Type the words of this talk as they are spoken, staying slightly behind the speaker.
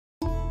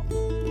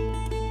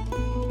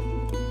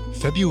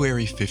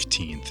February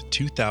 15th,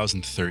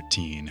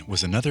 2013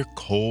 was another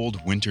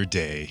cold winter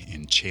day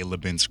in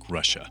Chelyabinsk,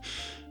 Russia.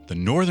 The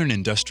northern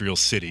industrial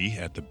city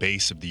at the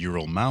base of the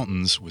Ural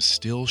Mountains was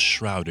still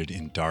shrouded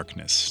in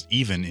darkness,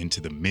 even into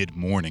the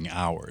mid-morning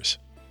hours.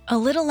 A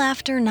little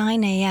after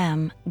 9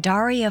 a.m.,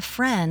 Daria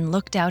Fren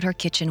looked out her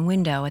kitchen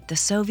window at the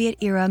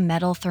Soviet-era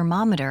metal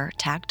thermometer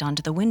tacked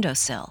onto the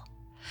windowsill.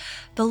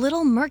 The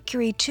little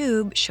mercury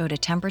tube showed a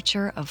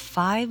temperature of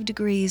 5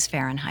 degrees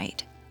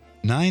Fahrenheit.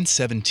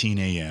 9:17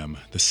 a.m.,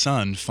 the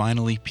sun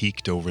finally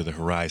peeked over the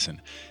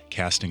horizon,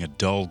 casting a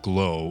dull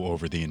glow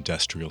over the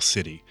industrial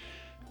city.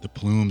 The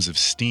plumes of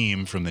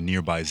steam from the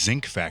nearby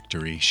zinc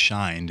factory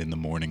shined in the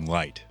morning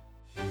light.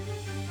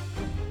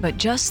 But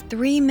just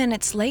 3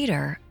 minutes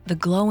later, the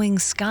glowing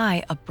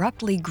sky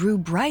abruptly grew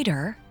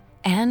brighter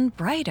and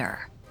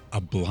brighter. A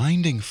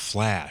blinding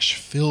flash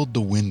filled the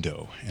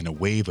window, and a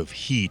wave of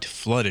heat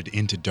flooded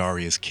into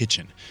Daria's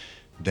kitchen.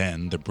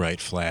 Then the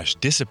bright flash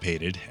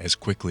dissipated as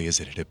quickly as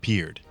it had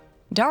appeared.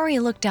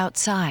 Daria looked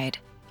outside.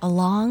 A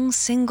long,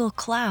 single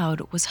cloud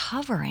was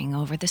hovering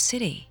over the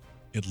city.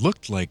 It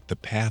looked like the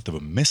path of a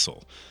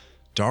missile.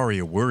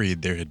 Daria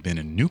worried there had been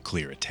a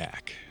nuclear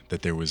attack,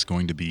 that there was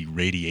going to be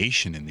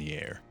radiation in the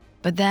air.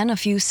 But then a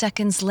few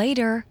seconds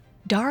later,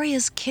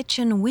 Daria's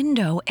kitchen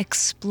window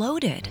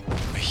exploded.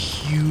 A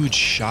huge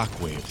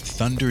shockwave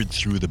thundered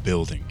through the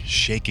building,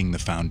 shaking the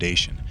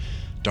foundation.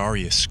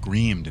 Daria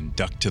screamed and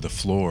ducked to the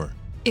floor.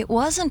 It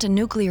wasn't a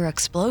nuclear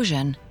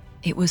explosion.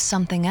 It was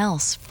something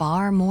else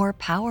far more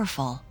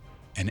powerful.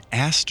 An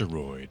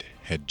asteroid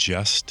had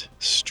just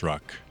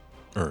struck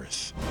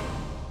Earth.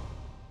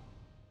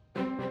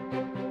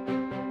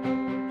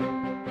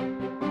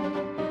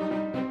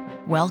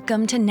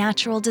 Welcome to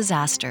Natural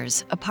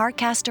Disasters, a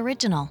Parcast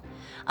original.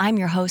 I'm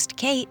your host,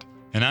 Kate.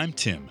 And I'm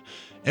Tim.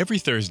 Every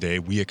Thursday,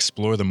 we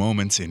explore the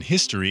moments in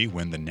history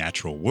when the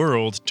natural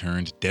world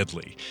turned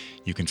deadly.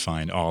 You can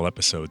find all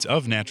episodes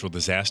of Natural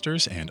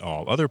Disasters and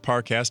all other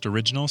Parcast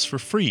originals for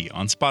free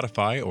on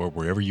Spotify or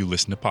wherever you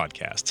listen to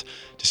podcasts.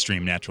 To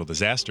stream Natural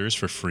Disasters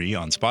for free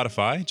on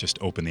Spotify, just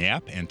open the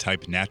app and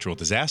type Natural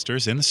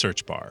Disasters in the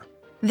search bar.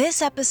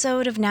 This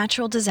episode of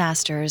Natural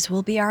Disasters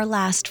will be our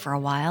last for a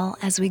while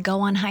as we go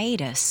on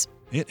hiatus.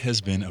 It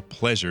has been a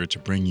pleasure to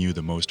bring you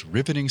the most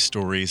riveting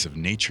stories of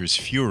nature's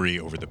fury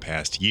over the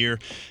past year,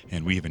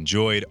 and we have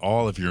enjoyed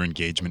all of your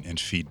engagement and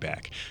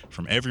feedback.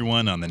 From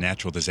everyone on the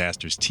Natural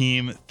Disasters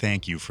team,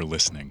 thank you for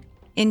listening.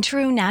 In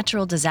true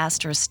Natural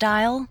Disasters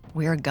style,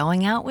 we're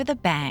going out with a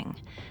bang.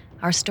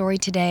 Our story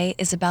today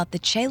is about the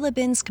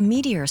Chelyabinsk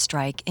Meteor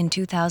strike in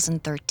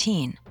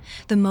 2013,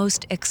 the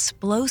most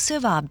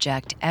explosive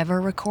object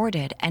ever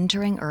recorded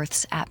entering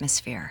Earth's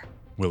atmosphere.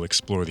 We'll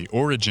explore the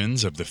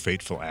origins of the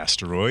fateful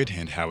asteroid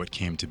and how it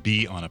came to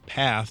be on a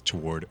path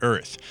toward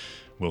Earth.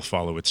 We'll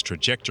follow its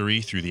trajectory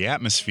through the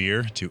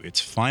atmosphere to its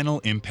final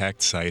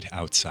impact site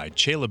outside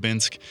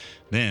Chelyabinsk,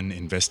 then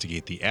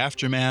investigate the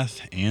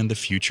aftermath and the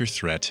future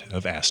threat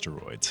of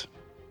asteroids.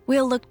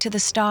 We'll look to the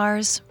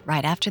stars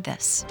right after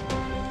this.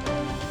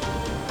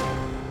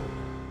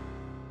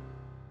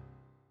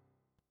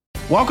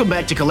 Welcome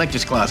back to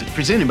Collector's Closet,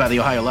 presented by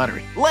the Ohio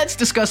Lottery. Let's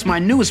discuss my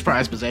newest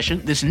prize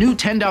possession, this new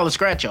 $10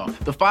 scratch-off,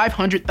 the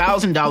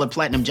 $500,000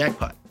 Platinum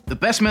Jackpot. The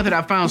best method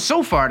I've found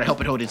so far to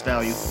help it hold its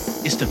value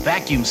is to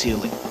vacuum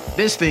seal it.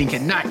 This thing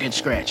cannot get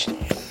scratched.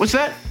 What's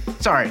that?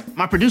 Sorry,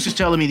 my producer's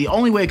telling me the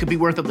only way it could be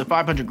worth up to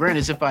 $500,000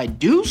 is if I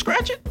do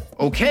scratch it?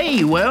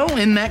 Okay, well,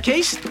 in that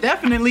case,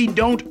 definitely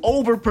don't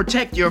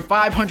overprotect your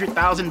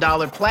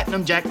 $500,000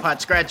 Platinum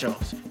Jackpot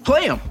scratch-offs.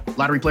 Play them.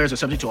 Lottery players are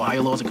subject to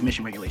Ohio laws and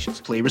commission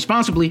regulations. Play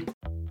responsibly.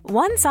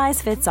 One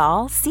size fits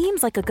all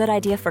seems like a good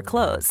idea for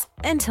clothes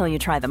until you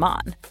try them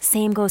on.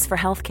 Same goes for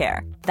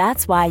healthcare.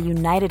 That's why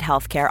United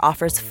Healthcare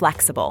offers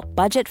flexible,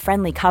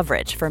 budget-friendly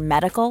coverage for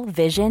medical,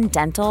 vision,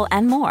 dental,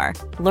 and more.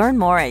 Learn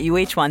more at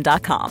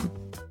uh1.com.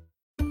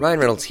 Ryan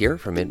Reynolds here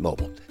from Mint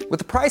Mobile. With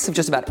the price of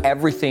just about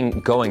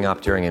everything going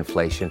up during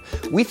inflation,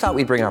 we thought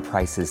we'd bring our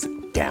prices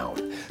down.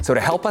 So to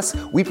help us,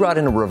 we brought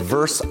in a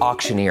reverse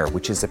auctioneer,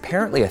 which is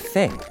apparently a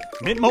thing.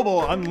 Mint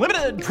Mobile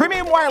Unlimited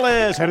Premium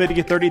Wireless. How to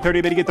get 30,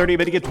 30, bit to get 30,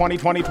 bit to get 20,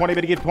 20, 20,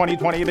 bit to get 20,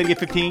 20, bit to get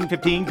 15,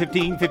 15,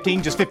 15,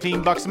 15, just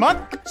 $15 a month?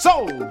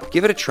 Sold!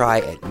 Give it a try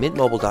at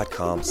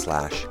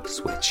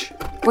mintmobile.com/switch.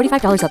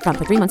 $45 up front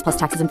for 3 months plus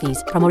taxes and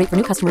fees. Promo rate for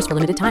new customers for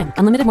limited time.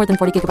 Unlimited more than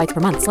 40 gigabytes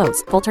per month.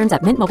 Slows full terms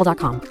at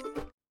mintmobile.com.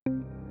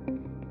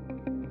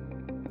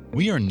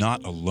 We are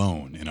not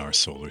alone in our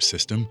solar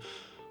system.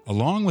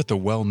 Along with the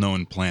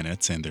well-known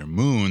planets and their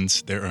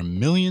moons, there are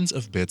millions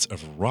of bits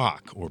of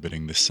rock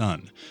orbiting the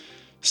sun.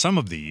 Some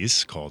of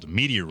these, called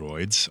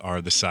meteoroids,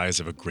 are the size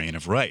of a grain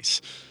of rice.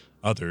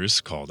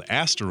 Others, called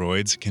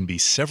asteroids, can be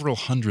several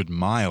hundred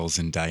miles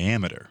in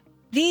diameter.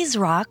 These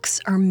rocks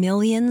are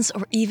millions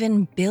or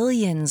even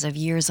billions of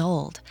years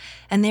old,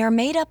 and they are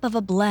made up of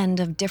a blend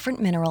of different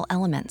mineral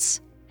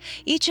elements.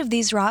 Each of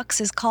these rocks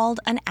is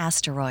called an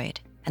asteroid,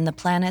 and the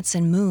planets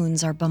and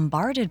moons are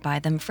bombarded by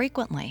them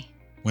frequently.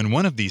 When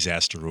one of these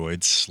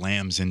asteroids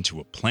slams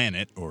into a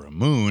planet or a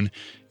moon,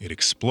 it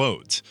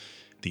explodes.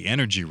 The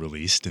energy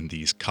released in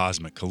these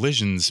cosmic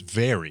collisions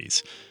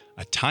varies.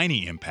 A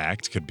tiny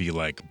impact could be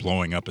like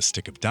blowing up a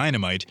stick of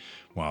dynamite,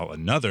 while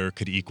another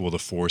could equal the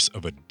force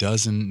of a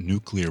dozen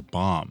nuclear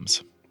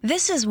bombs.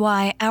 This is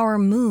why our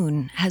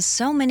moon has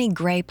so many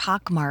gray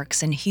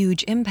pockmarks and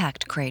huge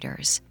impact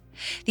craters.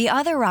 The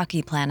other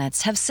rocky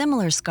planets have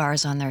similar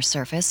scars on their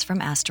surface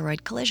from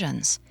asteroid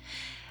collisions.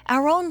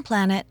 Our own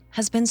planet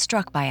has been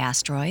struck by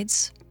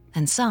asteroids,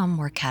 and some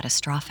were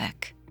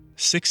catastrophic.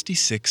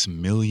 66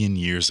 million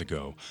years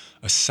ago,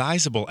 a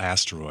sizable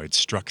asteroid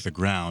struck the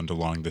ground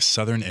along the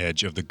southern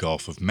edge of the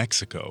Gulf of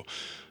Mexico.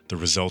 The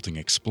resulting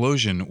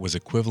explosion was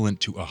equivalent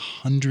to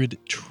 100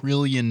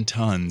 trillion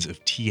tons of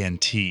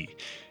TNT,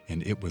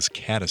 and it was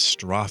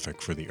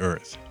catastrophic for the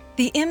Earth.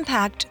 The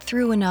impact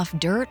threw enough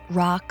dirt,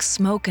 rock,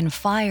 smoke, and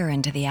fire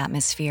into the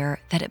atmosphere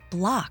that it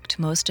blocked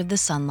most of the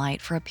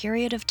sunlight for a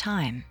period of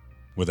time.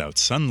 Without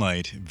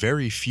sunlight,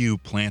 very few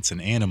plants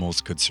and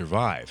animals could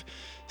survive.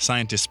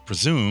 Scientists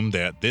presume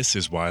that this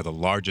is why the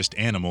largest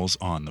animals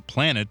on the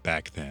planet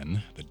back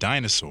then, the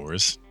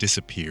dinosaurs,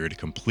 disappeared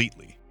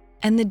completely.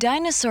 And the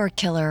dinosaur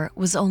killer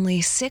was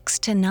only 6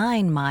 to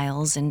 9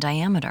 miles in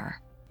diameter.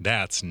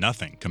 That's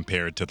nothing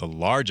compared to the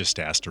largest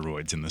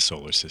asteroids in the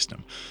solar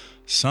system.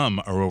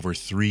 Some are over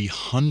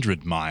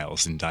 300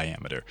 miles in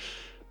diameter.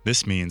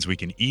 This means we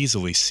can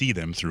easily see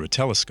them through a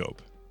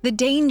telescope. The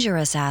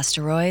dangerous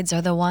asteroids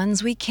are the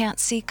ones we can't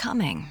see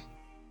coming.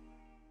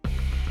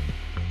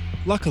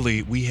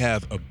 Luckily, we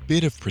have a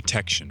bit of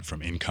protection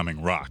from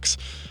incoming rocks.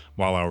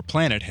 While our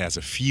planet has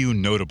a few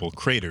notable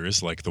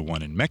craters like the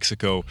one in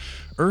Mexico,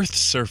 Earth's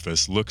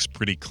surface looks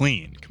pretty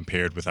clean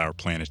compared with our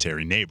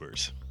planetary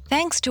neighbors.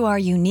 Thanks to our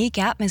unique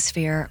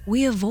atmosphere,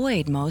 we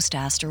avoid most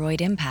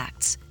asteroid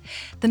impacts.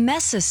 The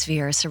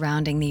mesosphere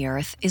surrounding the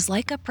Earth is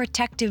like a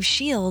protective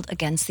shield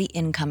against the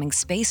incoming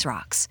space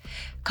rocks,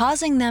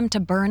 causing them to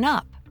burn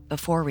up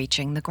before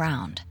reaching the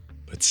ground.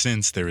 But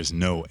since there is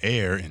no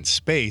air in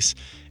space,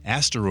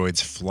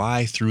 asteroids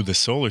fly through the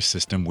solar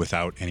system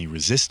without any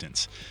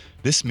resistance.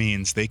 This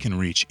means they can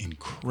reach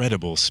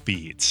incredible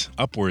speeds,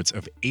 upwards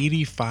of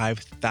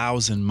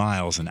 85,000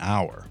 miles an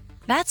hour.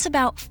 That's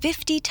about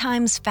 50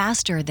 times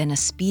faster than a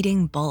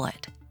speeding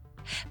bullet.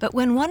 But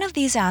when one of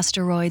these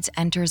asteroids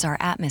enters our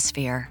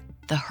atmosphere,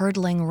 the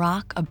hurtling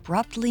rock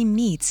abruptly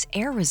meets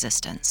air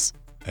resistance.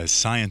 As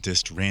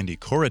scientist Randy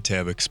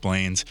Korotev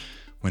explains,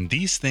 when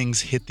these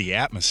things hit the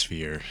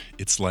atmosphere,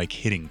 it's like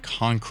hitting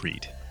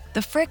concrete.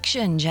 The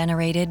friction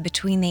generated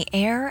between the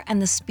air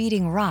and the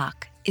speeding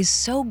rock is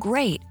so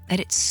great that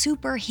it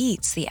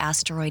superheats the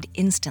asteroid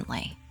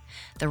instantly.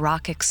 The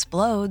rock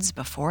explodes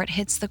before it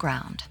hits the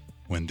ground.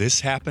 When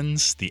this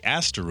happens, the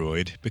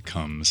asteroid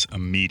becomes a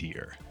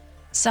meteor.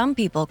 Some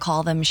people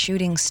call them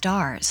shooting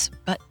stars,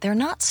 but they're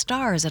not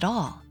stars at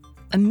all.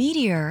 A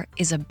meteor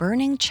is a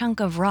burning chunk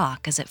of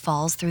rock as it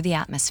falls through the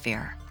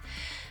atmosphere.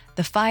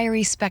 The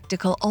fiery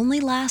spectacle only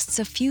lasts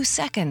a few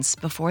seconds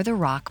before the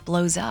rock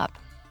blows up.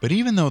 But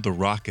even though the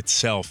rock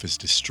itself is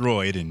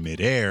destroyed in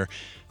midair,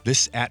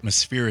 this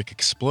atmospheric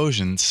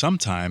explosion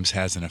sometimes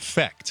has an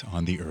effect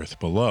on the Earth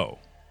below.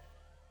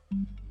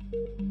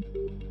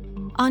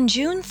 On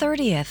June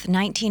 30th,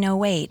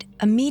 1908,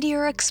 a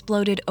meteor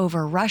exploded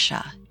over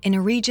Russia in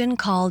a region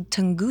called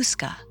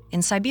Tunguska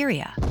in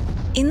Siberia.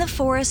 In the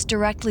forest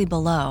directly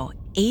below,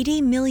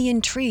 80 million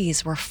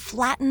trees were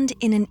flattened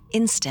in an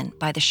instant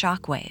by the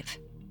shockwave.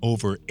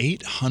 Over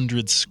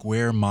 800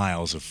 square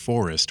miles of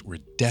forest were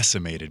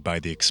decimated by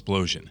the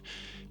explosion.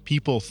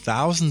 People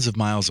thousands of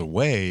miles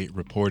away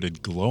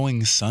reported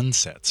glowing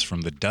sunsets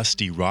from the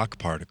dusty rock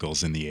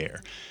particles in the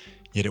air.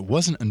 Yet it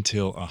wasn't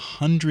until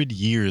 100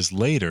 years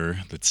later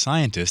that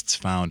scientists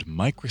found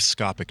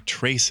microscopic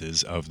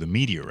traces of the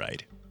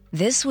meteorite.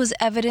 This was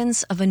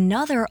evidence of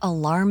another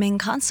alarming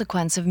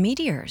consequence of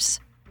meteors.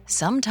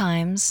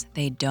 Sometimes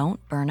they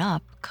don't burn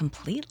up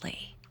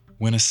completely.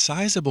 When a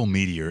sizable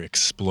meteor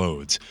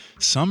explodes,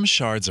 some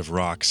shards of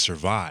rock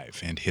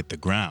survive and hit the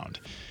ground.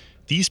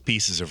 These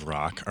pieces of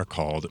rock are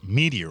called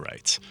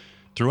meteorites.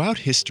 Throughout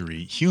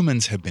history,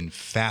 humans have been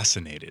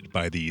fascinated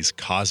by these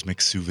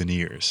cosmic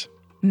souvenirs.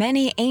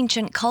 Many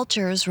ancient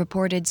cultures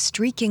reported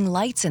streaking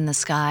lights in the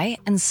sky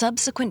and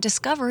subsequent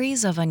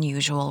discoveries of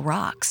unusual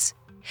rocks.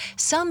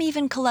 Some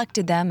even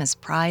collected them as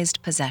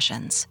prized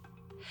possessions.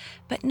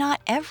 But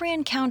not every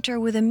encounter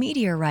with a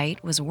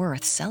meteorite was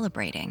worth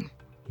celebrating.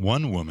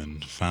 One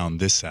woman found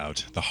this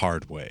out the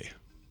hard way.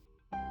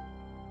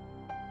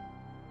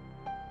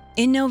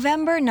 In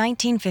November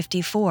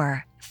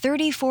 1954,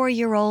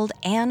 34-year-old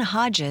Ann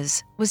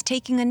Hodges was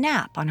taking a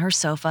nap on her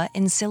sofa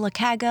in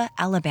Sylacauga,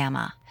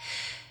 Alabama.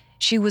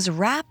 She was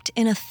wrapped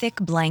in a thick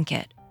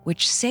blanket,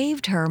 which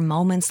saved her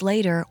moments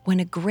later when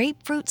a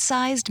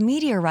grapefruit-sized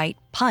meteorite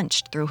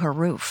punched through her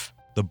roof.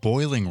 The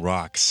boiling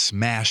rock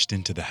smashed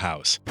into the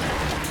house.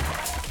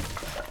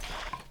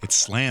 It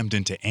slammed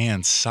into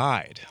Ann's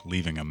side,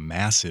 leaving a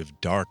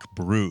massive dark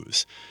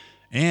bruise.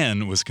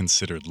 Ann was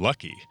considered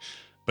lucky,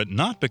 but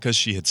not because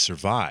she had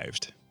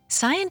survived.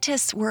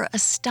 Scientists were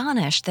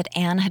astonished that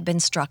Ann had been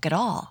struck at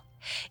all.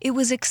 It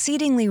was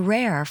exceedingly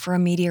rare for a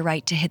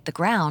meteorite to hit the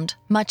ground,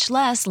 much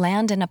less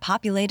land in a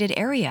populated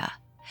area.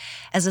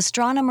 As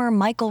astronomer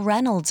Michael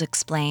Reynolds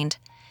explained,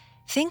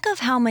 think of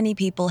how many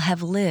people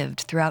have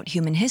lived throughout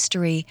human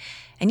history,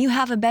 and you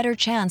have a better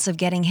chance of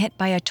getting hit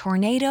by a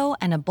tornado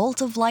and a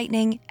bolt of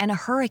lightning and a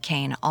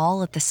hurricane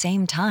all at the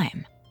same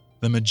time.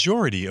 The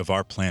majority of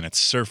our planet's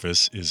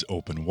surface is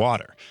open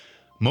water.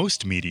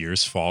 Most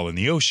meteors fall in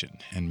the ocean,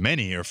 and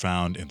many are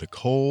found in the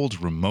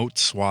cold, remote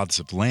swaths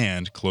of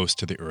land close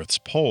to the Earth's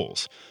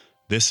poles.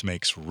 This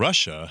makes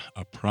Russia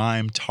a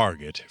prime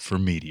target for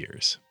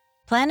meteors.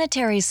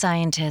 Planetary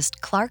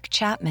scientist Clark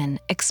Chapman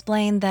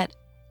explained that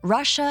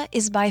Russia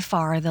is by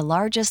far the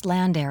largest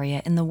land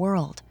area in the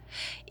world.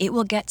 It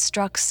will get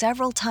struck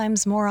several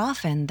times more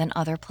often than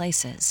other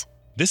places.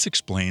 This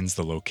explains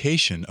the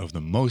location of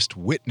the most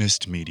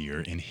witnessed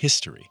meteor in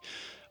history.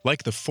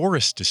 Like the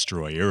Forest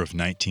Destroyer of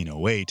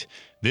 1908,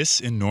 this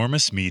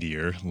enormous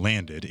meteor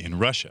landed in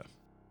Russia.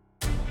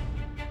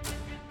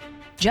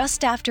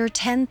 Just after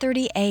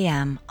 10:30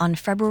 a.m. on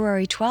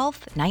February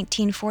 12,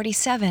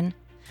 1947,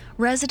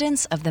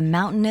 residents of the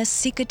mountainous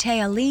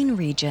Sikhote-Alin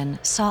region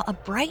saw a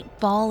bright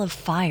ball of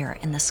fire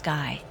in the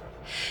sky.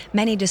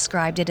 Many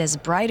described it as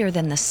brighter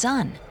than the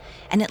sun,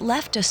 and it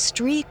left a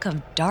streak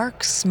of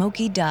dark,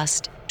 smoky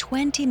dust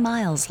 20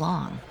 miles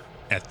long.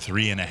 At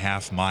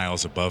 3.5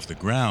 miles above the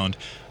ground,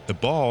 the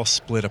ball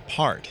split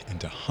apart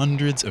into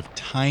hundreds of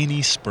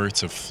tiny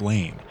spurts of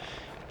flame.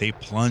 They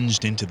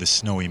plunged into the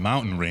snowy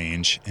mountain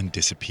range and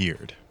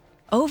disappeared.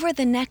 Over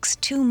the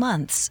next 2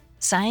 months,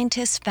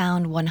 scientists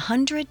found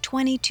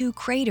 122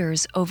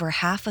 craters over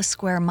half a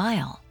square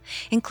mile,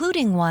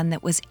 including one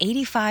that was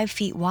 85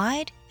 feet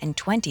wide and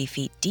 20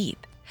 feet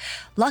deep.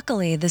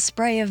 Luckily, the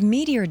spray of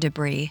meteor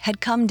debris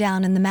had come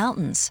down in the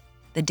mountains.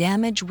 The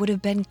damage would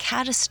have been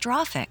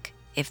catastrophic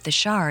if the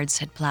shards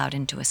had plowed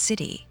into a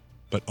city.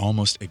 But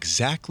almost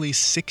exactly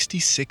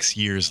 66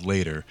 years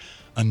later,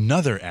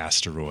 another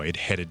asteroid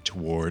headed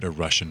toward a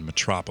Russian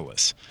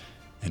metropolis,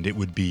 and it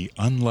would be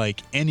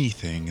unlike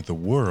anything the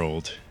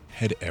world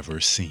had ever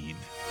seen.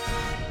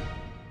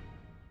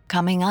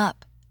 Coming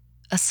up,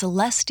 a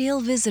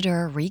celestial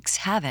visitor wreaks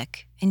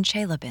havoc in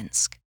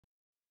Chelyabinsk.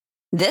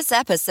 This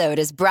episode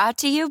is brought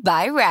to you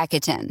by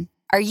Rakuten.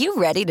 Are you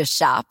ready to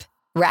shop?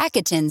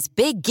 Rakuten's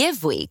Big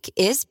Give Week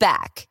is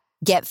back.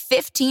 Get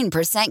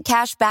 15%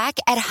 cash back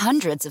at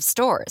hundreds of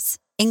stores,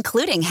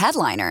 including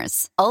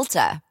headliners,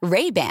 Ulta,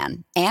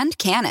 Ray-Ban, and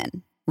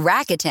Canon.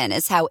 Rakuten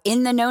is how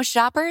in-the-know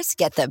shoppers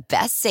get the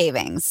best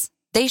savings.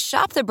 They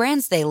shop the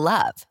brands they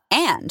love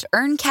and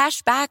earn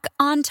cash back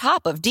on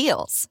top of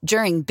deals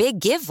during Big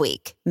Give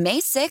Week, May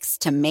 6th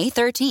to May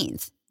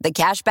 13th. The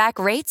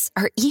cashback rates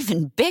are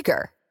even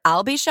bigger.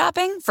 I'll be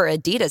shopping for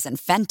Adidas and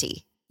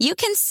Fenty. You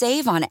can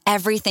save on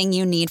everything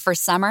you need for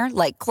summer,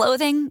 like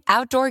clothing,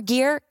 outdoor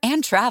gear,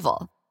 and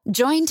travel.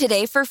 Join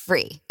today for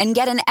free and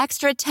get an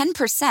extra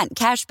 10%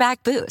 cashback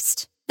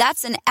boost.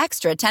 That's an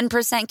extra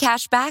 10%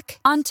 cashback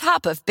on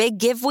top of Big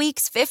Give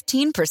Week's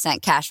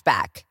 15%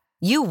 cashback.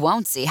 You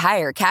won't see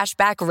higher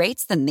cashback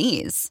rates than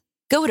these.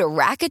 Go to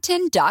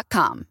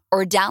Rakuten.com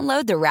or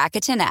download the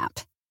Rakuten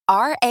app.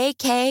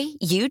 Rakuten.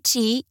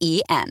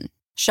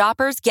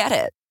 Shoppers get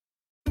it.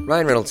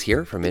 Ryan Reynolds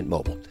here from Mint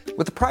Mobile.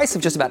 With the price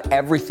of just about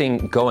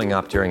everything going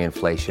up during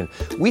inflation,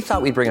 we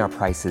thought we'd bring our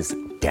prices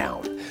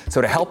down.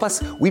 So to help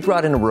us, we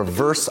brought in a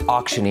reverse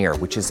auctioneer,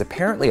 which is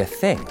apparently a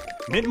thing.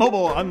 Mint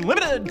Mobile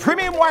Unlimited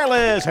Premium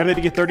Wireless. How to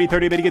get 30,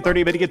 30, how to get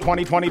 30, how to get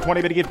 20, 20,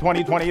 20, how to get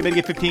 20, 20, how to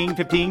get 15,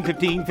 15,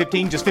 15,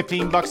 15, just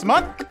 $15 a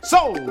month?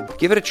 Sold!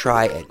 Give it a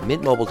try at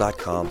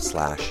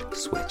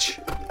mintmobile.com/switch.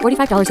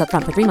 $45 up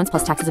front for 3 months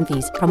plus taxes and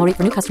fees. Promo rate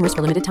for new customers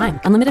for limited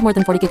time. Unlimited more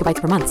than 40 gigabytes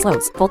per month.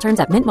 Slows full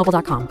terms at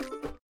mintmobile.com.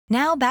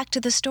 Now back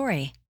to the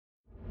story.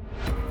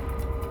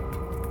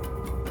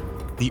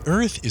 The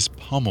Earth is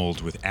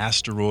pummeled with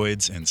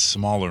asteroids and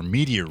smaller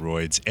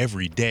meteoroids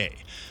every day,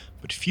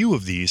 but few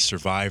of these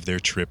survive their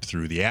trip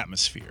through the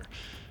atmosphere.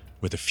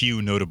 With a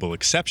few notable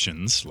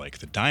exceptions, like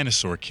the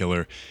dinosaur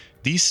killer,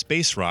 these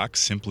space rocks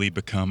simply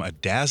become a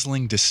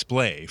dazzling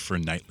display for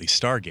nightly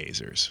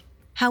stargazers.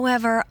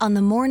 However, on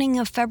the morning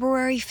of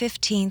February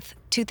 15,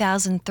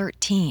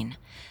 2013,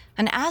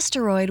 an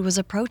asteroid was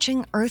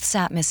approaching Earth's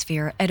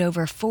atmosphere at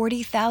over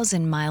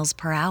 40,000 miles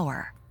per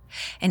hour,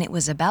 and it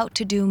was about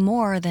to do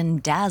more than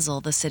dazzle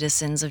the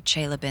citizens of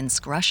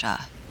Chelyabinsk,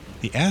 Russia.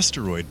 The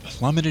asteroid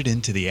plummeted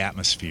into the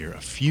atmosphere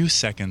a few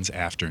seconds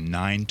after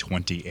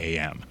 9:20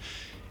 a.m.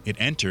 It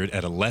entered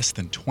at a less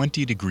than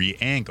 20-degree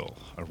angle,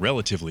 a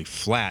relatively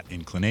flat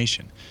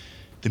inclination.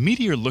 The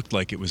meteor looked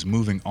like it was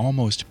moving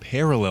almost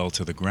parallel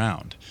to the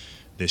ground.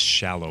 This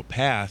shallow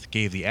path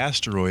gave the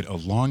asteroid a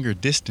longer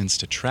distance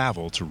to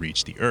travel to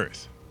reach the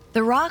Earth.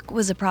 The rock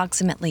was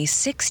approximately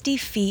 60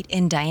 feet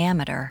in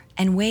diameter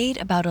and weighed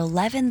about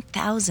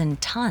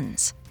 11,000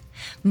 tons.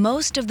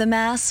 Most of the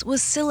mass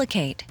was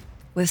silicate,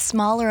 with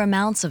smaller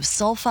amounts of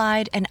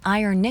sulfide and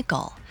iron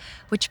nickel,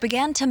 which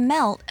began to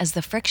melt as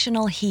the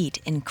frictional heat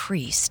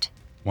increased.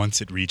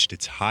 Once it reached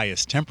its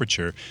highest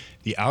temperature,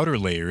 the outer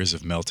layers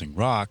of melting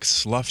rock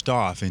sloughed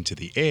off into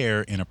the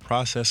air in a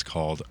process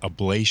called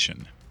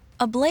ablation.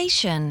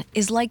 Ablation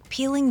is like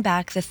peeling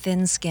back the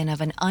thin skin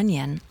of an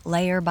onion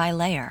layer by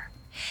layer.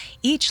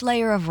 Each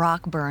layer of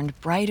rock burned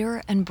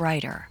brighter and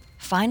brighter,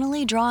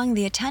 finally drawing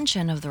the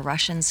attention of the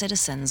Russian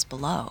citizens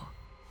below.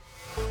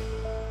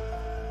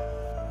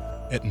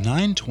 At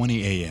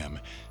 9:20 a.m.,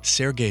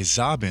 Sergei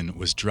Zabin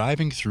was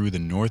driving through the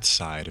north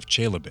side of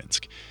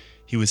Chelyabinsk.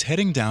 He was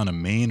heading down a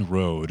main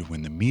road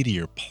when the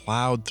meteor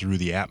plowed through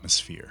the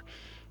atmosphere.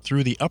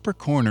 Through the upper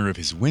corner of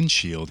his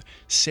windshield,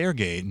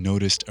 Sergei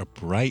noticed a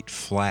bright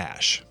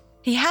flash.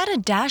 He had a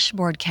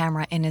dashboard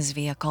camera in his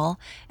vehicle,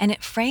 and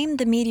it framed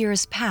the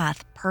meteor's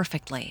path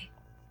perfectly.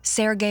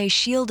 Sergei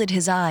shielded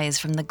his eyes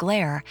from the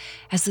glare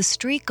as the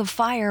streak of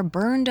fire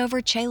burned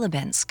over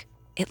Chelyabinsk.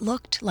 It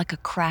looked like a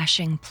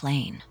crashing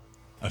plane.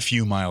 A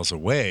few miles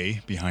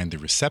away, behind the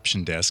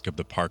reception desk of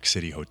the Park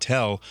City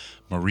Hotel,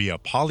 Maria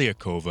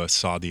Polyakova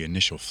saw the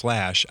initial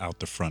flash out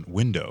the front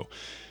window.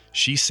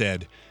 She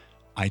said,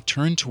 "I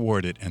turned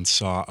toward it and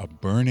saw a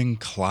burning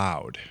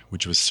cloud,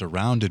 which was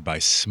surrounded by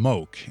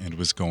smoke and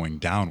was going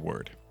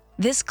downward."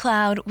 This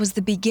cloud was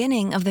the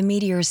beginning of the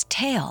meteor's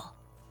tail.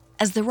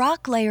 As the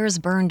rock layers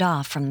burned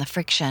off from the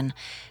friction,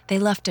 they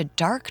left a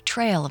dark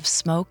trail of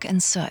smoke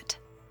and soot.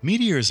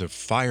 Meteors of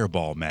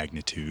fireball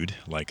magnitude,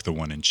 like the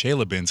one in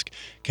Chelyabinsk,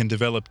 can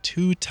develop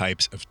two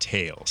types of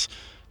tails.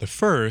 The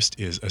first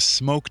is a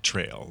smoke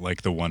trail,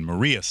 like the one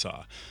Maria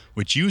saw,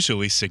 which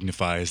usually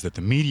signifies that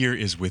the meteor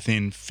is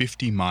within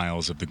 50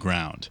 miles of the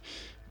ground.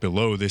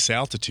 Below this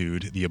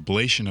altitude, the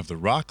ablation of the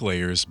rock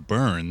layers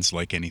burns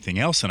like anything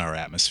else in our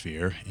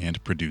atmosphere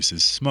and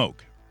produces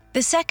smoke.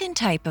 The second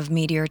type of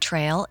meteor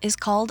trail is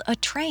called a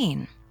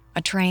train.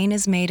 A train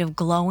is made of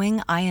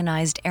glowing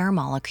ionized air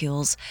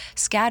molecules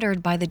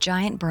scattered by the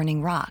giant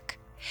burning rock.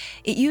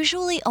 It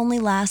usually only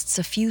lasts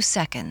a few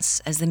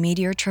seconds as the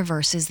meteor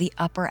traverses the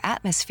upper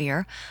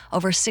atmosphere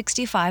over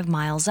 65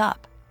 miles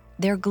up.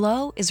 Their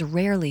glow is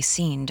rarely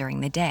seen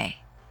during the day.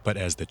 But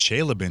as the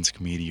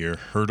Chelyabinsk meteor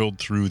hurtled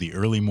through the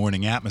early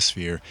morning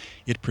atmosphere,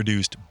 it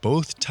produced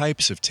both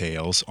types of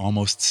tails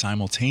almost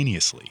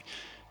simultaneously.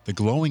 The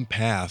glowing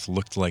path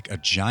looked like a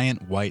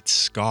giant white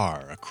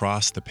scar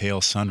across the pale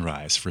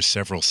sunrise for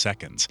several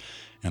seconds,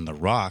 and the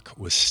rock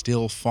was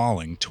still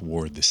falling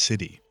toward the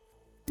city.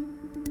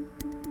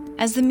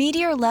 As the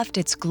meteor left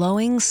its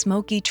glowing,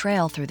 smoky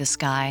trail through the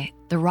sky,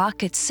 the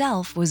rock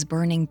itself was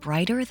burning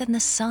brighter than the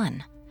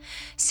sun.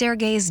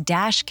 Sergei's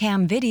dash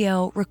cam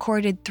video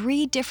recorded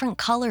 3 different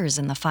colors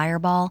in the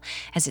fireball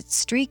as it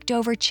streaked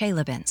over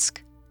Chelyabinsk: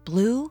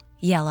 blue,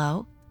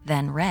 yellow,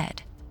 then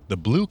red. The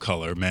blue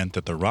color meant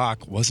that the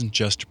rock wasn't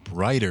just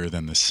brighter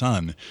than the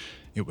sun,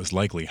 it was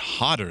likely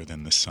hotter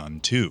than the sun,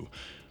 too.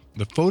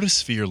 The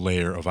photosphere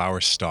layer of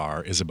our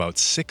star is about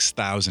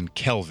 6,000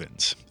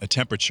 kelvins, a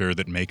temperature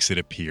that makes it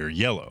appear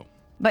yellow.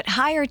 But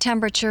higher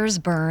temperatures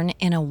burn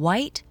in a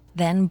white,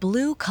 then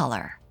blue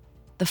color.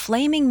 The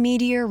flaming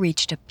meteor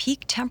reached a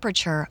peak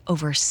temperature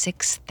over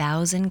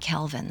 6,000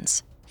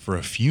 kelvins. For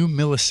a few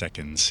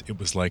milliseconds, it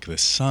was like the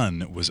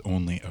sun was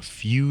only a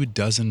few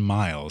dozen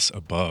miles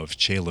above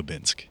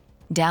Chelyabinsk.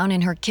 Down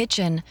in her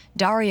kitchen,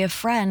 Daria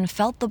Fren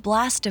felt the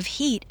blast of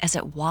heat as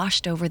it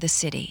washed over the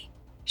city.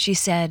 She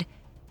said,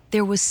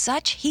 "There was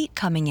such heat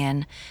coming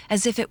in,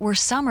 as if it were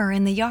summer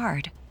in the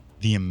yard."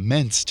 The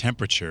immense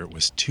temperature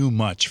was too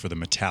much for the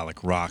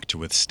metallic rock to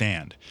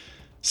withstand.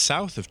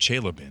 South of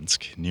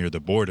Chelyabinsk, near the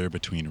border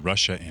between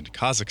Russia and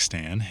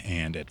Kazakhstan,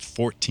 and at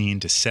 14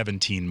 to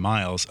 17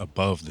 miles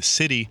above the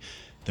city,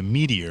 the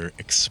meteor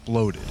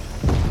exploded.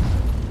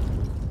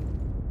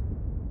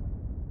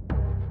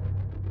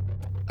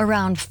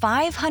 Around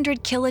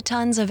 500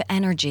 kilotons of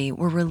energy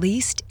were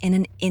released in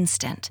an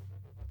instant.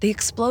 The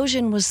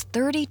explosion was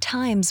 30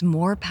 times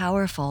more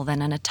powerful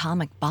than an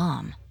atomic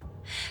bomb.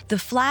 The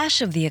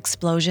flash of the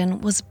explosion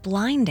was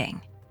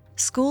blinding.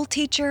 School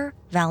teacher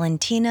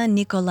Valentina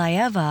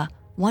Nikolaeva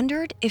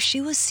wondered if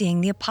she was seeing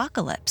the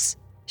apocalypse.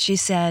 She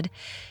said,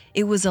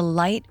 "It was a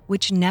light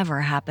which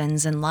never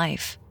happens in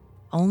life,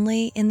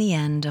 only in the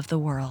end of the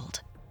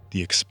world."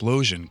 The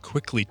explosion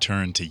quickly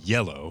turned to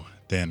yellow,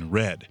 then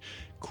red,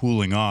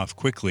 cooling off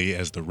quickly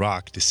as the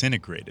rock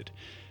disintegrated.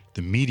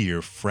 The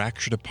meteor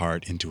fractured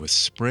apart into a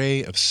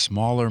spray of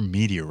smaller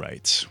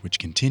meteorites, which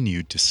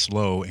continued to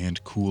slow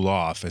and cool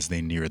off as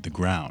they neared the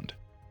ground.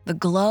 The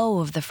glow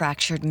of the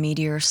fractured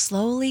meteor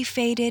slowly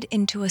faded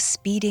into a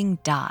speeding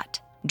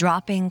dot,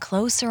 dropping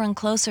closer and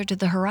closer to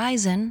the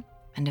horizon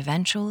and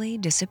eventually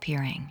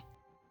disappearing.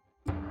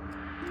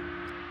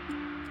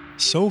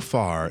 So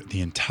far,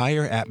 the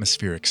entire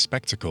atmospheric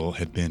spectacle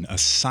had been a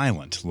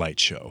silent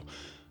light show.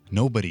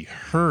 Nobody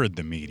heard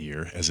the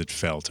meteor as it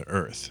fell to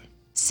Earth.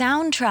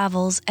 Sound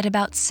travels at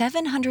about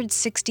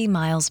 760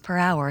 miles per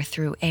hour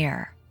through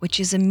air, which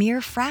is a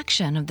mere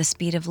fraction of the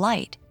speed of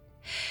light.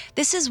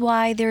 This is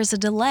why there's a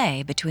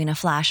delay between a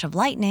flash of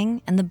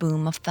lightning and the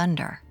boom of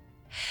thunder.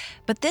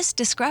 But this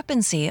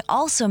discrepancy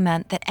also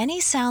meant that any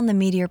sound the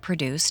meteor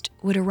produced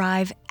would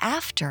arrive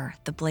after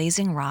the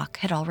blazing rock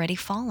had already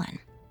fallen.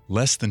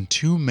 Less than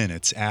 2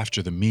 minutes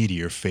after the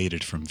meteor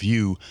faded from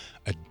view,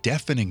 a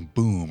deafening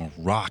boom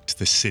rocked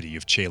the city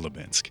of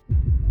Chelyabinsk.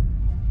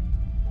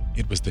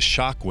 It was the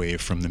shockwave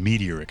from the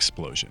meteor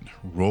explosion,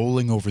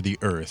 rolling over the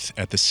earth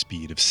at the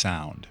speed of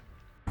sound.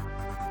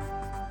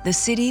 The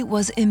city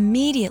was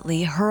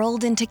immediately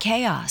hurled into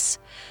chaos.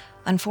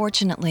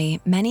 Unfortunately,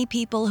 many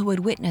people who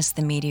had witnessed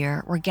the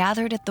meteor were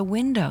gathered at the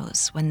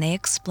windows when they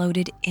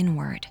exploded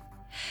inward.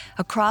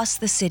 Across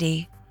the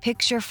city,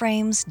 picture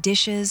frames,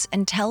 dishes,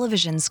 and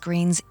television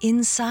screens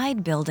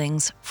inside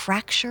buildings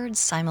fractured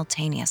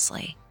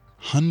simultaneously.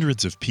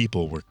 Hundreds of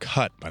people were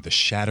cut by the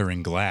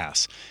shattering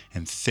glass,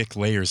 and thick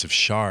layers of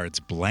shards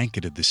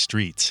blanketed the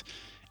streets.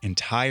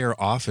 Entire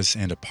office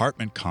and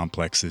apartment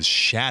complexes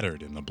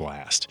shattered in the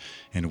blast,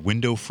 and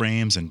window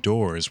frames and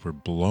doors were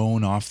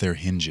blown off their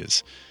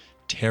hinges.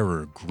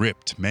 Terror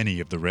gripped many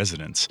of the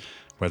residents,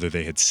 whether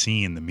they had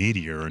seen the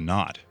meteor or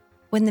not.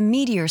 When the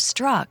meteor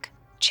struck,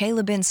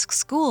 Chelyabinsk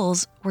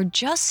schools were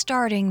just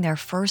starting their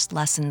first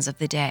lessons of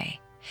the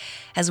day.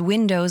 As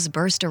windows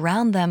burst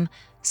around them,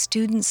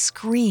 students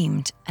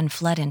screamed and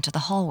fled into the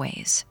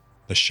hallways.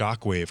 The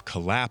shockwave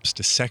collapsed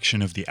a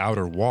section of the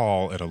outer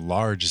wall at a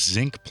large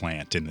zinc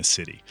plant in the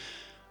city.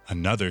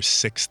 Another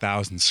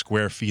 6,000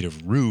 square feet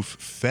of roof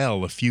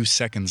fell a few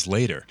seconds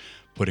later,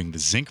 putting the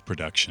zinc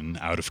production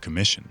out of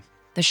commission.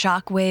 The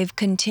shockwave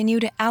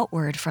continued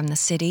outward from the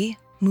city,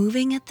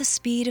 moving at the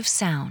speed of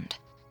sound.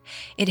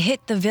 It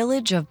hit the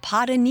village of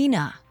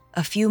Podanina,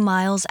 a few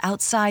miles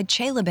outside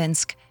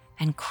Chelyabinsk,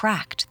 and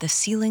cracked the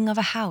ceiling of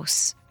a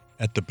house.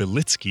 At the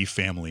Belitsky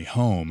family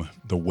home,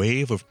 the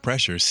wave of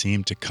pressure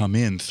seemed to come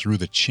in through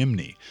the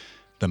chimney.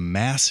 The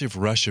massive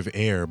rush of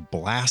air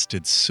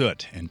blasted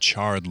soot and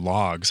charred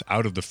logs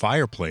out of the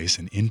fireplace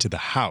and into the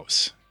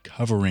house,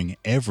 covering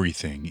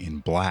everything in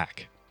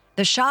black.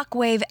 The shock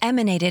wave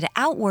emanated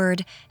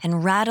outward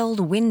and rattled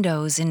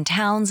windows in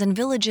towns and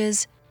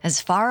villages as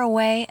far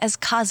away as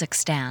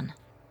Kazakhstan.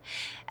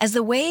 As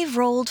the wave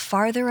rolled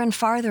farther and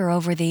farther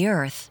over the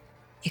earth,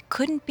 it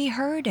couldn't be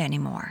heard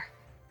anymore.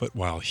 But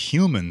while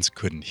humans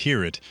couldn't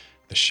hear it,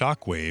 the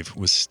shock wave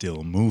was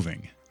still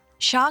moving.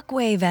 Shock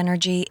wave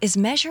energy is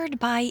measured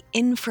by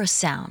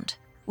infrasound,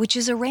 which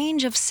is a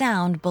range of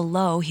sound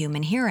below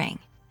human hearing.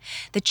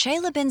 The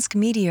Chelyabinsk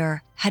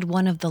Meteor had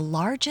one of the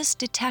largest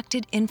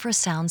detected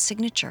infrasound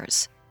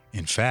signatures.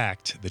 In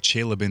fact, the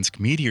Chelyabinsk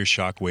Meteor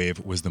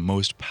shockwave was the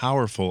most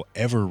powerful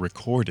ever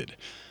recorded.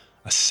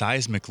 A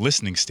seismic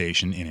listening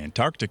station in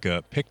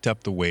Antarctica picked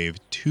up the wave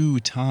 2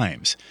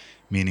 times,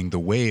 meaning the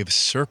wave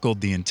circled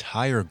the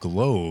entire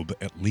globe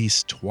at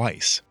least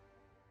twice.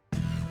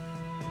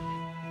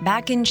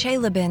 Back in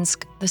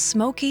Chelyabinsk, the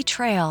smoky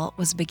trail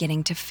was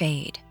beginning to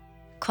fade.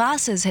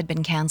 Classes had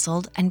been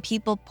canceled and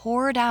people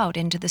poured out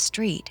into the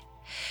street.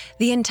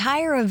 The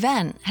entire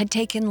event had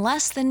taken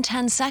less than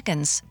 10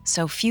 seconds,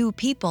 so few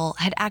people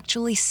had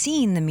actually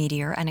seen the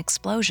meteor and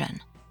explosion.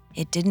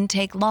 It didn't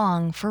take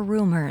long for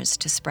rumors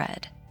to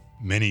spread.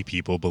 Many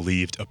people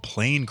believed a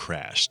plane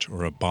crashed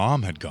or a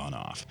bomb had gone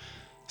off.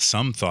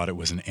 Some thought it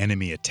was an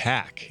enemy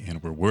attack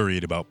and were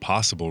worried about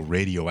possible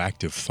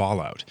radioactive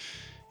fallout.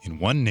 In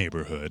one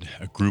neighborhood,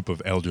 a group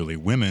of elderly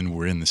women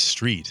were in the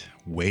street,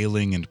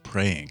 wailing and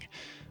praying.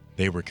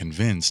 They were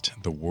convinced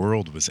the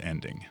world was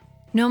ending.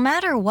 No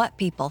matter what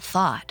people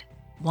thought,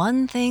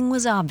 one thing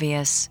was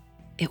obvious: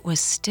 it was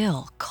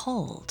still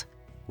cold.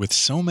 With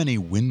so many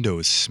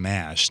windows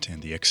smashed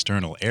and the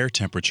external air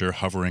temperature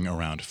hovering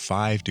around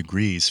 5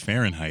 degrees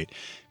Fahrenheit,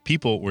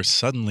 people were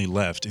suddenly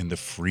left in the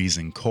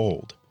freezing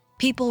cold.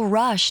 People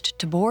rushed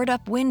to board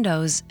up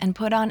windows and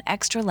put on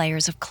extra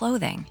layers of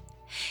clothing.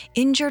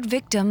 Injured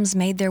victims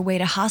made their way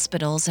to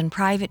hospitals in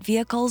private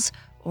vehicles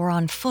or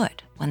on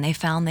foot when they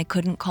found they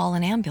couldn't call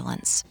an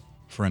ambulance.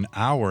 For an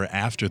hour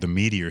after the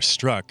meteor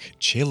struck,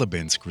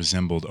 Chelyabinsk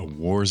resembled a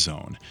war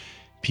zone.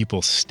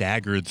 People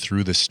staggered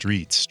through the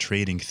streets,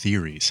 trading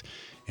theories.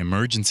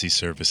 Emergency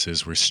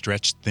services were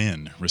stretched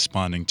thin,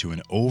 responding to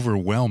an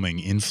overwhelming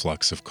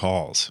influx of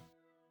calls.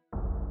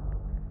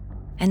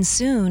 And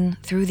soon,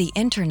 through the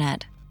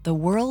internet, the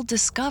world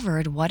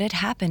discovered what had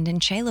happened in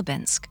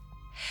Chelyabinsk.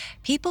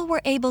 People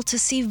were able to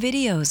see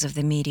videos of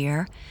the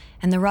meteor,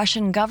 and the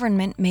Russian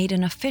government made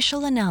an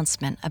official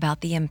announcement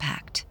about the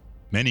impact.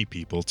 Many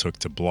people took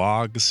to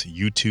blogs,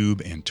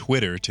 YouTube, and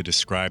Twitter to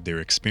describe their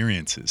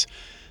experiences.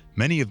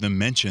 Many of them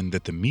mentioned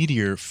that the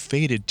meteor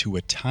faded to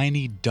a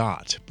tiny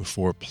dot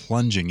before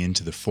plunging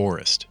into the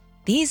forest.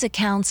 These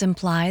accounts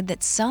implied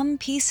that some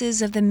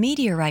pieces of the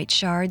meteorite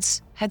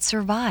shards had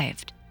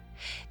survived.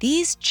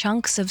 These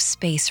chunks of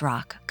space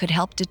rock could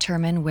help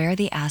determine where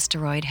the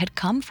asteroid had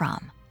come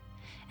from,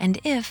 and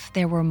if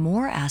there were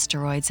more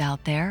asteroids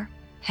out there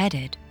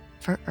headed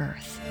for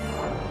Earth.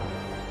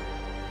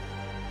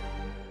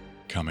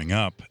 Coming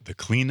up, the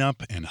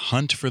cleanup and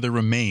hunt for the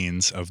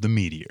remains of the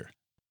meteor.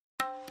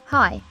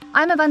 Hi,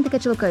 I'm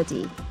Avantika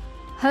Chilkoti,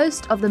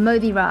 host of the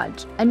Modi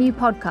Raj, a new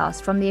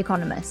podcast from The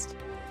Economist.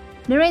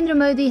 Narendra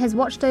Modi has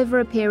watched over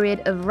a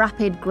period of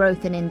rapid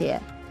growth in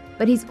India,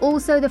 but he's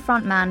also the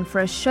front man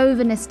for a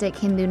chauvinistic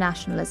Hindu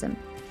nationalism.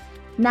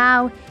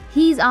 Now,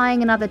 he's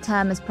eyeing another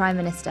term as Prime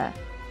Minister.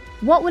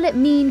 What will it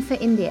mean for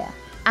India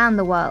and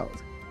the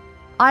world?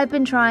 I've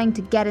been trying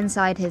to get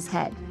inside his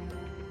head.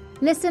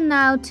 Listen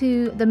now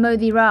to the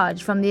Modi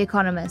Raj from The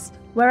Economist,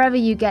 wherever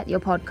you get your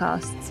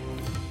podcasts.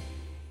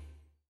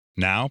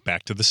 Now,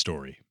 back to the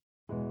story.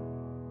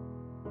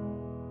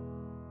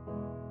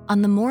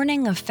 On the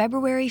morning of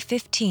February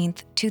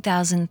 15th,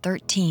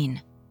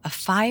 2013, a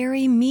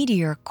fiery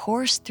meteor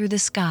coursed through the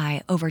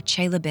sky over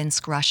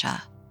Chelyabinsk,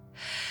 Russia.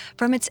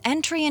 From its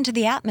entry into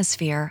the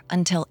atmosphere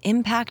until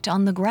impact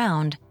on the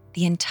ground,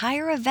 the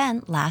entire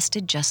event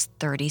lasted just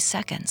 30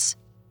 seconds.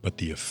 But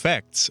the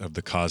effects of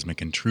the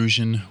cosmic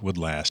intrusion would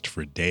last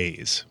for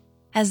days.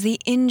 As the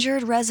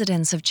injured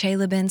residents of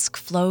Chelyabinsk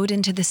flowed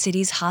into the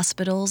city's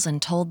hospitals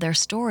and told their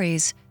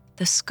stories,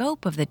 the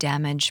scope of the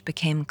damage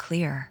became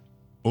clear.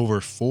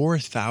 Over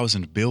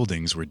 4,000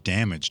 buildings were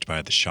damaged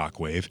by the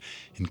shockwave,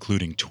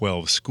 including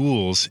 12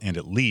 schools and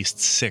at least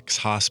 6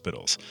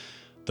 hospitals.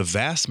 The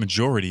vast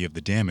majority of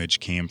the damage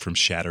came from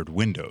shattered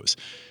windows.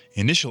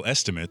 Initial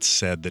estimates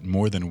said that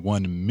more than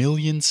 1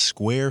 million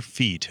square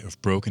feet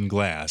of broken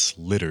glass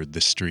littered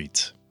the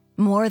streets.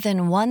 More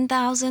than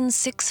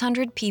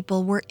 1,600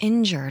 people were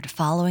injured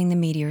following the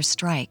meteor's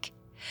strike.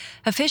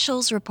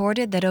 Officials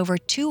reported that over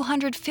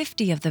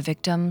 250 of the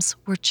victims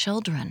were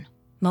children,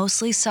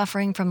 mostly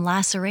suffering from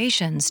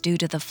lacerations due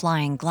to the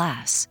flying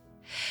glass.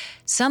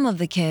 Some of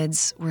the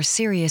kids were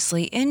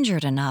seriously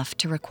injured enough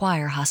to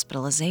require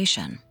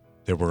hospitalization.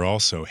 There were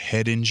also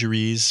head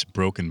injuries,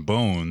 broken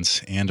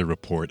bones, and a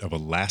report of a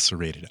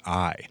lacerated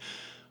eye.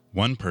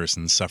 One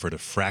person suffered a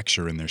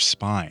fracture in their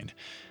spine.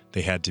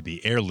 They had to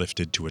be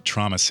airlifted to a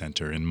trauma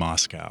center in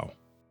Moscow.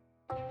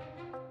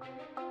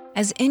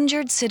 As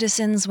injured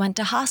citizens went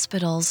to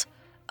hospitals,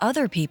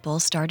 other people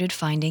started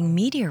finding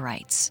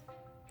meteorites.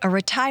 A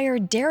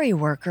retired dairy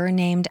worker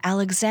named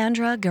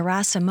Alexandra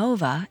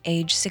Gerasimova,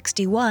 age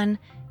 61,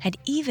 had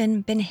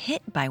even been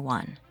hit by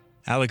one.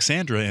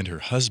 Alexandra and her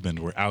husband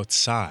were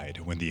outside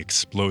when the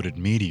exploded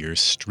meteor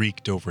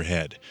streaked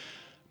overhead.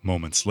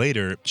 Moments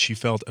later, she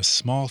felt a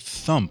small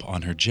thump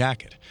on her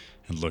jacket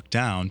and looked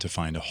down to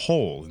find a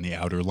hole in the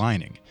outer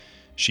lining.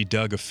 She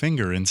dug a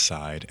finger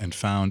inside and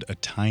found a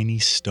tiny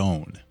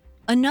stone.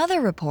 Another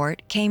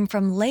report came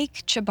from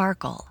Lake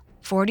Chelyabinsk,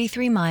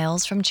 43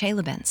 miles from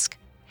Chelyabinsk.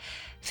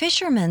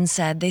 Fishermen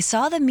said they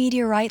saw the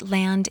meteorite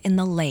land in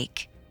the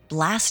lake,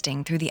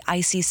 blasting through the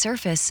icy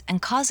surface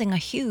and causing a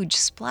huge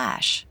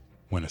splash.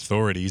 When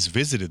authorities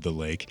visited the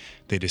lake,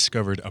 they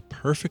discovered a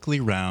perfectly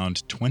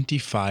round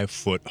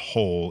 25-foot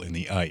hole in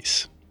the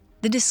ice.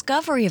 The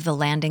discovery of the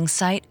landing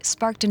site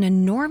sparked an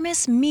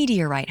enormous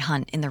meteorite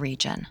hunt in the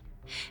region.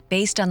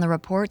 Based on the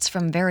reports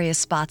from various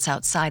spots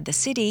outside the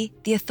city,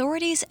 the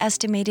authorities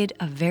estimated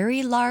a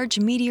very large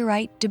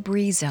meteorite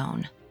debris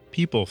zone.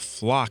 People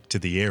flocked to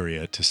the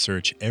area to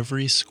search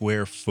every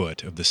square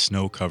foot of the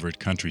snow-covered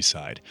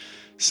countryside.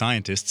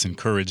 Scientists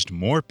encouraged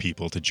more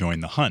people to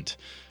join the hunt.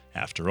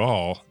 After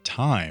all,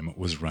 time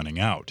was running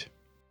out.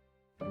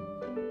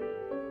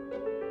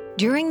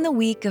 During the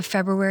week of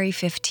February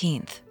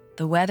 15th,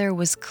 the weather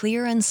was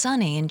clear and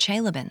sunny in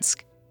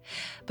Chelyabinsk.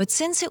 But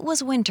since it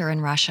was winter in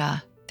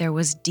Russia, there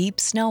was deep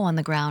snow on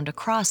the ground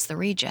across the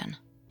region.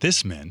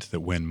 This meant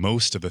that when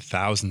most of the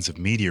thousands of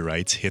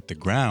meteorites hit the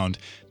ground,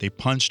 they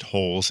punched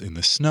holes in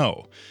the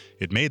snow.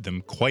 It made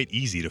them quite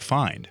easy to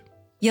find.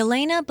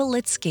 Yelena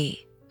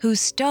Belitsky, whose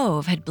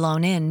stove had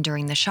blown in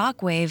during the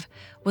shockwave,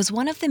 was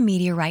one of the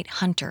meteorite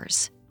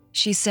hunters.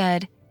 She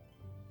said,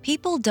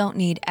 "People don't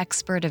need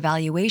expert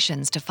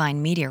evaluations to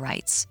find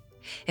meteorites.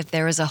 If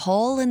there is a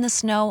hole in the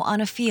snow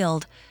on a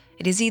field,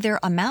 it is either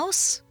a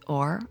mouse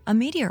or a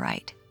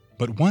meteorite."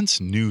 But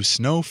once new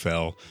snow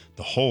fell,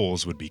 the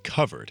holes would be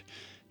covered.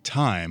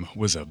 Time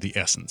was of the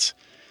essence.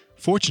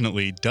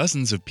 Fortunately,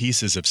 dozens of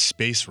pieces of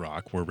space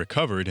rock were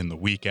recovered in the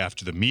week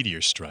after the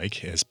meteor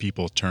strike as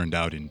people turned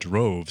out in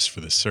droves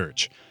for the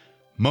search.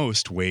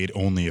 Most weighed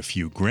only a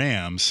few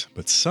grams,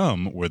 but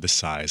some were the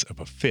size of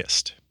a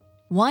fist.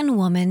 One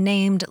woman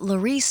named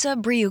Larisa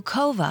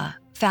Bryukova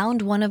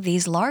found one of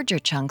these larger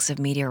chunks of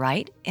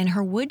meteorite in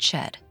her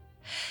woodshed.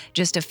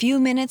 Just a few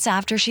minutes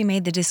after she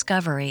made the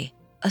discovery,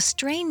 a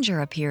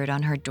stranger appeared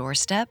on her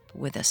doorstep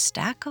with a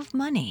stack of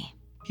money.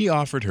 He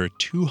offered her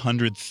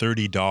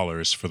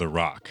 $230 for the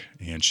rock,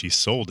 and she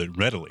sold it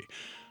readily.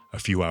 A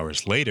few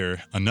hours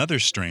later, another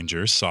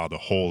stranger saw the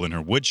hole in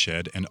her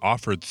woodshed and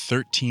offered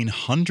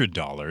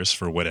 $1,300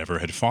 for whatever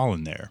had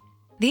fallen there.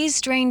 These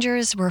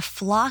strangers were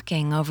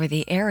flocking over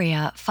the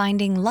area,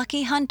 finding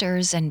lucky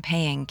hunters and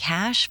paying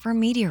cash for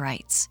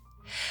meteorites.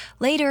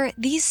 Later,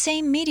 these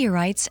same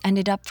meteorites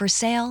ended up for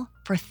sale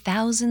for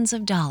thousands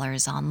of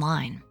dollars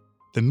online.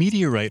 The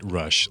meteorite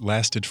rush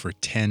lasted for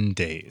 10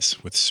 days,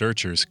 with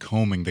searchers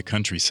combing the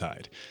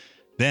countryside.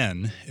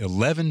 Then,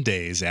 11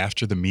 days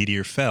after the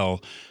meteor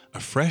fell, a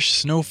fresh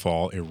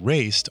snowfall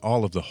erased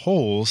all of the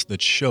holes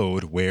that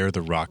showed where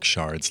the rock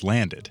shards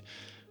landed.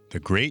 The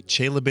Great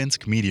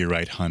Chelyabinsk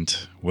Meteorite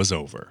Hunt was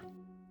over.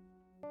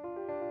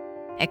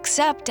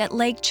 Except at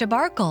Lake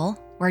Chelyabinsk,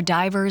 where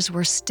divers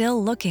were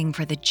still looking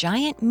for the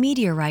giant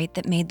meteorite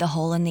that made the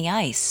hole in the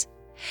ice.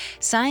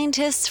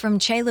 Scientists from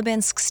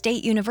Chelyabinsk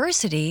State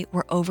University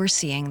were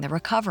overseeing the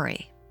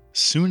recovery.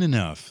 Soon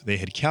enough, they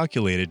had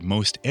calculated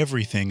most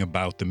everything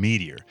about the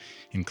meteor,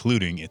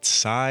 including its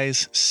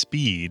size,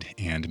 speed,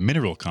 and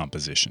mineral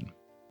composition.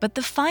 But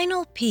the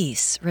final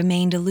piece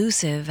remained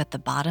elusive at the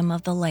bottom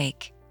of the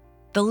lake.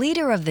 The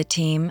leader of the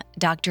team,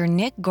 Dr.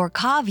 Nick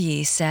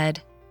Gorkovyi,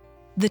 said,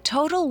 "The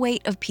total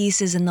weight of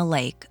pieces in the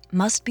lake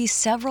must be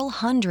several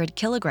hundred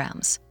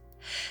kilograms.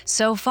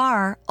 So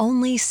far,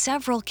 only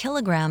several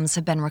kilograms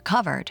have been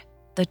recovered.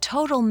 The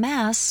total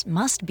mass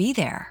must be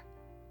there.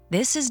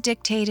 This is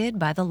dictated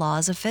by the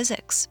laws of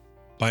physics."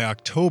 By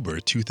October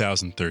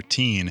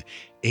 2013,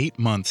 8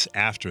 months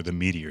after the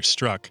meteor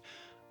struck,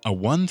 a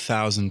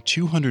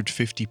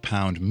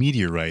 1,250-pound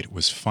meteorite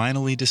was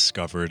finally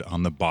discovered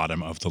on the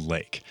bottom of the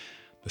lake.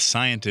 The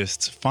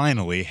scientists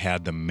finally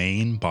had the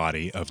main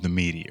body of the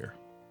meteor.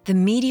 The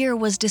meteor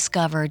was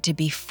discovered to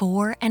be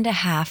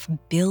 4.5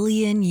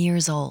 billion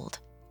years old,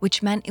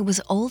 which meant it was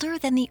older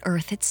than the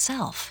Earth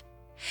itself.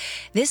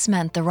 This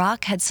meant the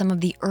rock had some of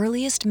the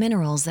earliest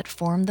minerals that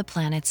formed the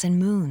planets and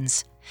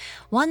moons.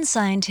 One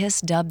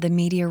scientist dubbed the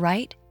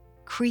meteorite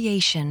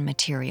creation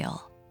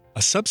material.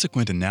 A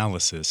subsequent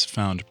analysis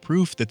found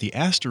proof that the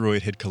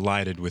asteroid had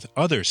collided with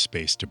other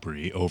space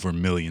debris over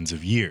millions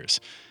of years.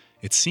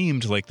 It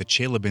seemed like the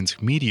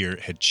Chelyabinsk meteor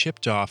had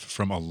chipped off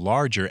from a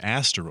larger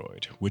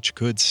asteroid, which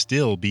could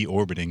still be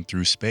orbiting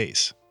through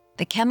space.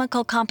 The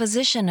chemical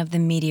composition of the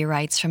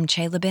meteorites from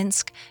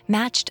Chelyabinsk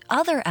matched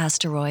other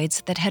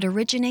asteroids that had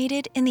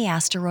originated in the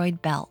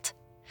asteroid belt.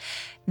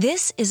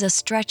 This is a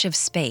stretch of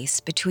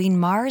space between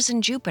Mars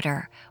and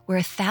Jupiter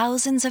where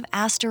thousands of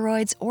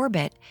asteroids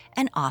orbit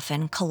and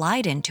often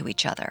collide into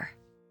each other.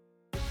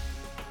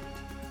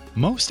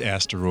 Most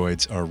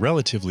asteroids are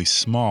relatively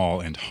small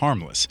and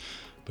harmless,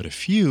 but a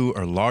few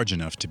are large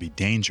enough to be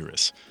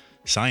dangerous.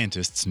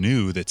 Scientists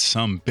knew that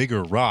some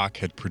bigger rock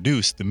had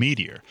produced the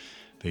meteor.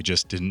 They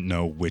just didn't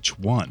know which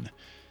one.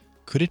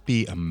 Could it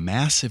be a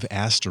massive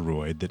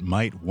asteroid that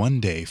might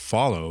one day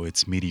follow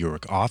its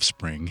meteoric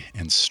offspring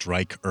and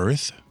strike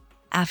Earth?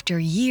 After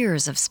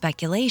years of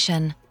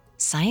speculation,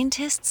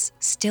 scientists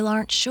still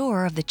aren't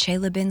sure of the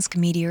Chelyabinsk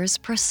meteor's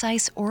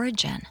precise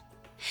origin.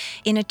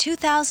 In a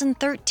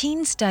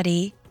 2013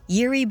 study,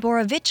 Yuri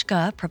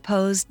Borovichka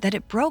proposed that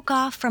it broke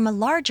off from a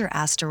larger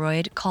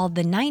asteroid called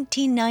the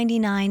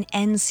 1999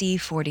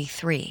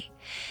 NC-43.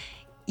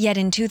 Yet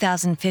in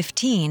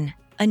 2015,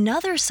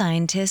 another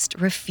scientist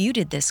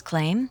refuted this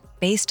claim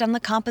based on the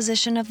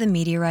composition of the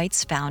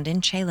meteorites found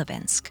in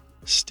Chelyabinsk.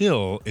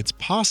 Still, it's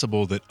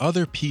possible that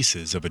other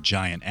pieces of a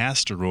giant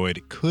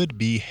asteroid could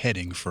be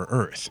heading for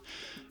Earth,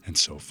 and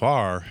so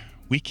far,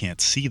 we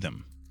can't see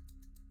them.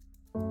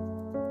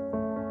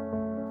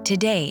 To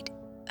date,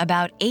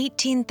 about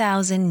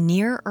 18,000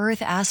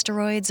 near-Earth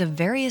asteroids of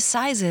various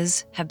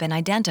sizes have been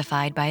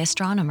identified by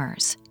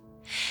astronomers.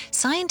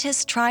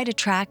 Scientists try to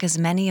track as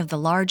many of the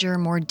larger,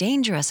 more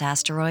dangerous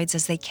asteroids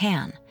as they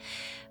can.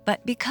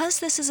 But because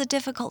this is a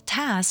difficult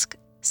task,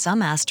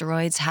 some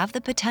asteroids have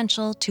the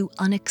potential to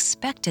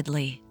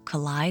unexpectedly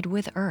collide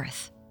with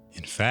Earth.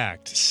 In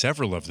fact,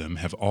 several of them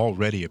have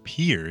already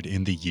appeared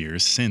in the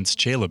years since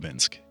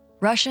Chelyabinsk.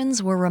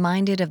 Russians were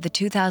reminded of the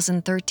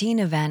 2013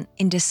 event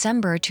in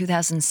December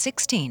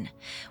 2016,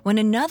 when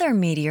another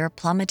meteor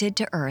plummeted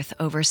to Earth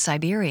over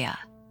Siberia.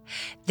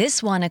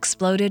 This one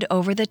exploded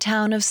over the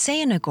town of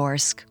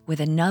Sayanogorsk with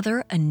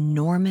another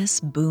enormous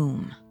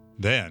boom.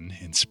 Then,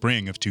 in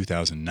spring of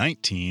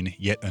 2019,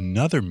 yet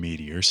another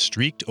meteor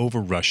streaked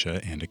over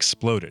Russia and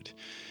exploded.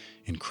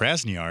 In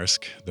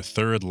Krasnoyarsk, the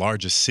third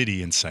largest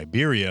city in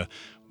Siberia,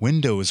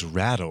 windows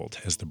rattled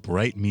as the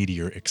bright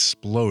meteor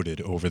exploded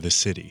over the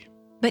city.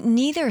 But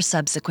neither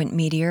subsequent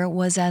meteor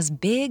was as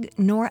big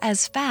nor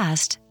as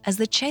fast as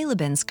the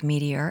Chelyabinsk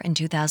meteor in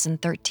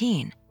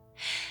 2013.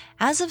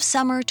 As of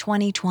summer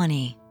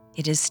 2020,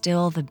 it is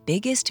still the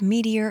biggest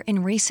meteor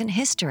in recent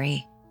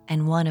history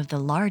and one of the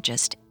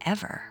largest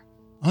ever.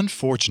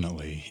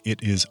 Unfortunately,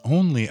 it is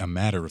only a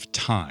matter of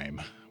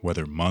time,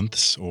 whether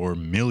months or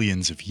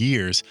millions of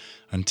years,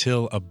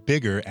 until a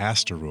bigger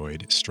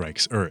asteroid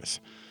strikes Earth.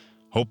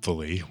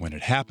 Hopefully, when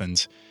it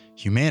happens,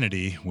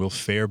 humanity will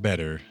fare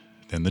better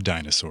than the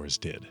dinosaurs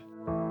did.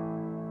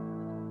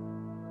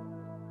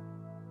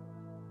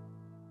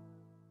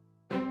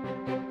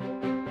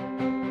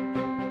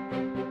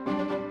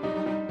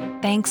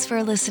 Thanks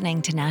for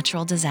listening to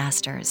Natural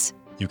Disasters.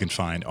 You can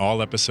find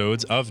all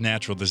episodes of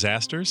Natural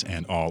Disasters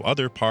and all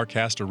other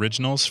Parcast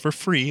originals for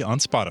free on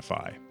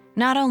Spotify.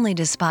 Not only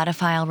does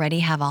Spotify already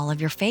have all of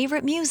your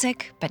favorite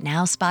music, but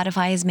now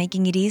Spotify is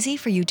making it easy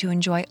for you to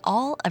enjoy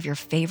all of your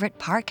favorite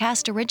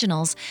Parcast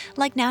originals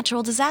like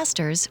Natural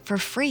Disasters for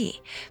free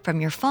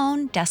from your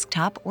phone,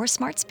 desktop, or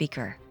smart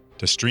speaker.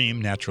 To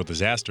stream Natural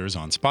Disasters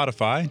on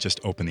Spotify, just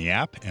open the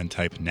app and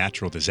type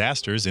Natural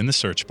Disasters in the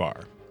search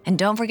bar. And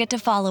don't forget to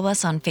follow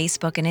us on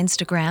Facebook and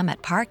Instagram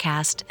at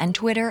Parcast and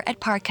Twitter at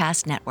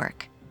Parcast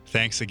Network.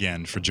 Thanks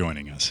again for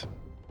joining us.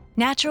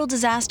 Natural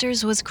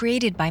Disasters was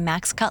created by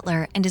Max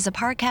Cutler and is a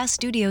Parcast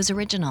Studios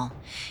original.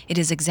 It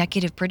is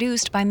executive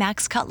produced by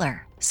Max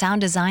Cutler,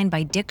 sound designed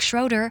by Dick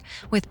Schroeder,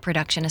 with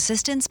production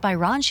assistance by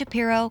Ron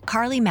Shapiro,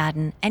 Carly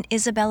Madden, and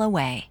Isabella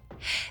Way.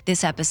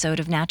 This episode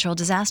of Natural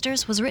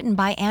Disasters was written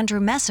by Andrew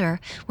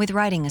Messer, with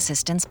writing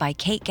assistance by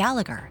Kate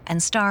Gallagher,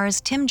 and stars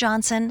Tim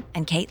Johnson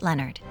and Kate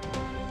Leonard.